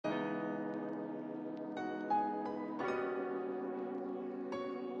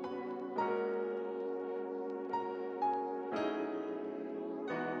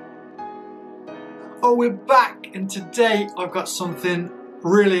Oh, we're back, and today I've got something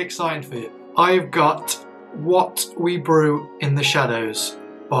really exciting for you. I've got What We Brew in the Shadows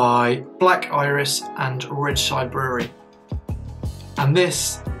by Black Iris and Ridgeside Brewery. And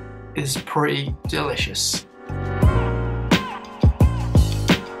this is pretty delicious.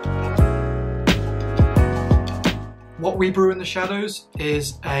 What We Brew in the Shadows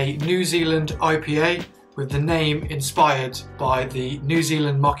is a New Zealand IPA with the name inspired by the New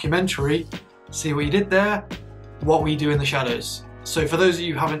Zealand mockumentary, see what you did there? What We Do in the Shadows. So for those of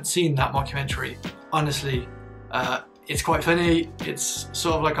you who haven't seen that mockumentary, honestly, it's quite funny. It's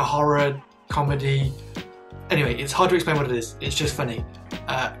sort of like a horror comedy. Anyway, it's hard to explain what it is. It's just funny.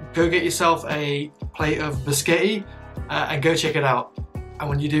 Go get yourself a plate of biscotti and go check it out. And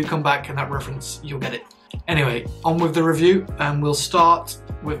when you do come back in that reference, you'll get it. Anyway, on with the review, and we'll start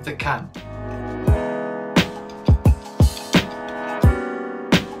with the can.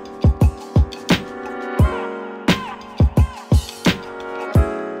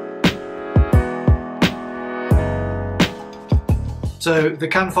 So the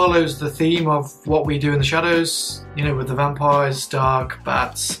can follows the theme of What We Do in the Shadows, you know, with the vampires, dark,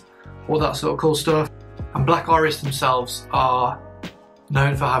 bats, all that sort of cool stuff. And Black Iris themselves are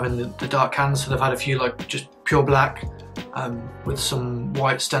known for having the dark cans, so they've had a few like just pure black with some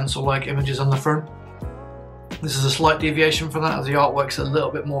white stencil-like images on the front. This is a slight deviation from that, as the artwork's a little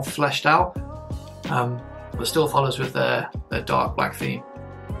bit more fleshed out, but still follows with their dark black theme.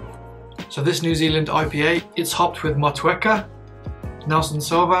 So this New Zealand IPA, it's hopped with Motueka, Nelson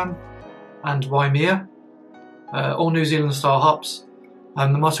Sauvin and Waimea, all New Zealand style hops. The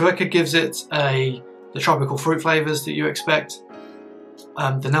Motueka gives it the tropical fruit flavours that you expect.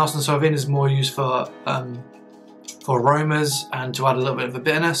 The Nelson Sauvin is more used for aromas and to add a little bit of a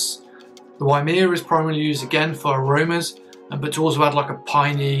bitterness. The Waimea is primarily used again for aromas, but to also add like a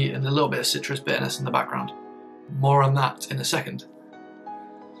piney and a little bit of citrus bitterness in the background. More on that in a second.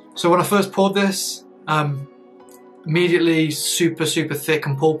 So when I first poured this, immediately super thick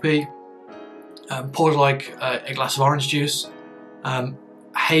and pulpy, poured like a glass of orange juice,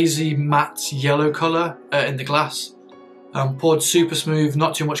 hazy matte yellow colour in the glass, poured super smooth,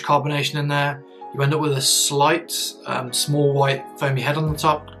 not too much carbonation in there. You end up with a slight small white foamy head on the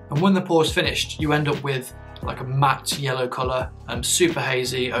top, and when the pour is finished you end up with like a matte yellow colour, super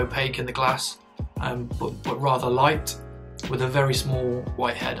hazy, opaque in the glass, but rather light, with a very small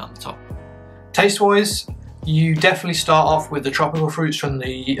white head on the top. Taste wise, you definitely start off with the tropical fruits from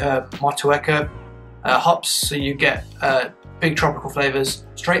the Motueka hops, so you get big tropical flavours.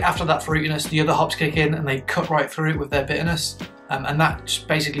 Straight after that fruitiness, the other hops kick in and they cut right through it with their bitterness, and that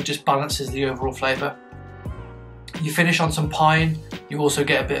basically just balances the overall flavour. You finish on some pine, you also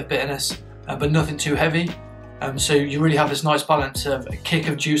get a bit of bitterness, but nothing too heavy, so you really have this nice balance of a kick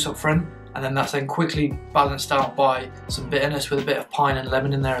of juice up front, and then that's then quickly balanced out by some bitterness with a bit of pine and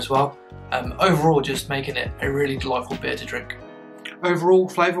lemon in there as well. Overall, just making it a really delightful beer to drink. Overall,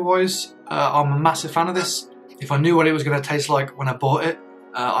 flavour-wise, I'm a massive fan of this. If I knew what it was going to taste like when I bought it,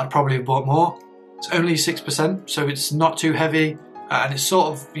 I'd probably have bought more. It's only 6%, so it's not too heavy, and it's sort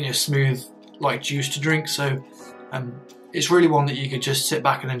of, you know, smooth like juice to drink. So it's really one that you could just sit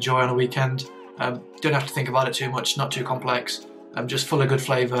back and enjoy on a weekend. Don't have to think about it too much, not too complex. Just full of good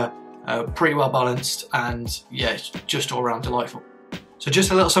flavour, pretty well balanced, and yeah, it's just all around delightful. So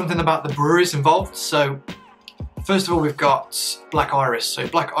just a little something about the breweries involved. So first of all, we've got Black Iris. So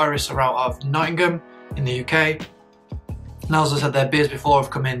Black Iris are out of Nottingham in the UK. Now, as I said, their beers before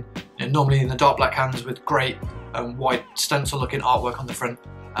have come in, you know, normally in the dark black cans with great white stencil looking artwork on the front.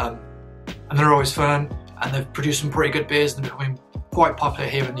 And they're always fun, and they've produced some pretty good beers and they're becoming quite popular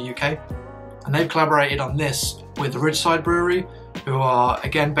here in the UK. And they've collaborated on this with Ridgeside Brewery, who are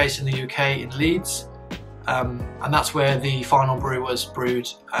again based in the UK in Leeds. And that's where the final brew was brewed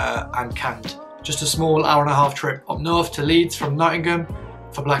and canned. Just a small hour-and-a-half trip up north to Leeds from Nottingham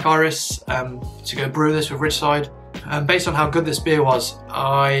for Black Iris to go brew this with Ridgeside. Based on how good this beer was,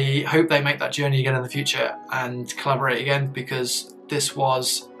 I hope they make that journey again in the future and collaborate again, because this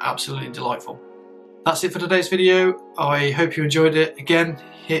was absolutely delightful. That's it for today's video. I hope you enjoyed it. Again,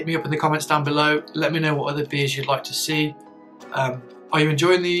 hit me up in the comments down below. Let me know what other beers you'd like to see. Are you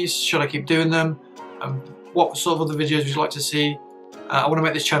enjoying these? Should I keep doing them? What sort of other videos would you like to see? I want to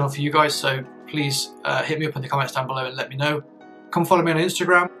make this channel for you guys, so please hit me up in the comments down below and let me know. Come follow me on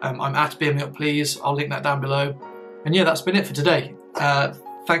Instagram. I'm at Beer.Me.Up.Please. I'll link that down below. And yeah, that's been it for today.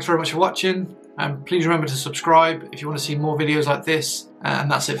 Thanks very much for watching, and please remember to subscribe if you want to see more videos like this. And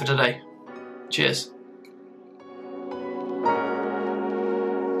that's it for today. Cheers.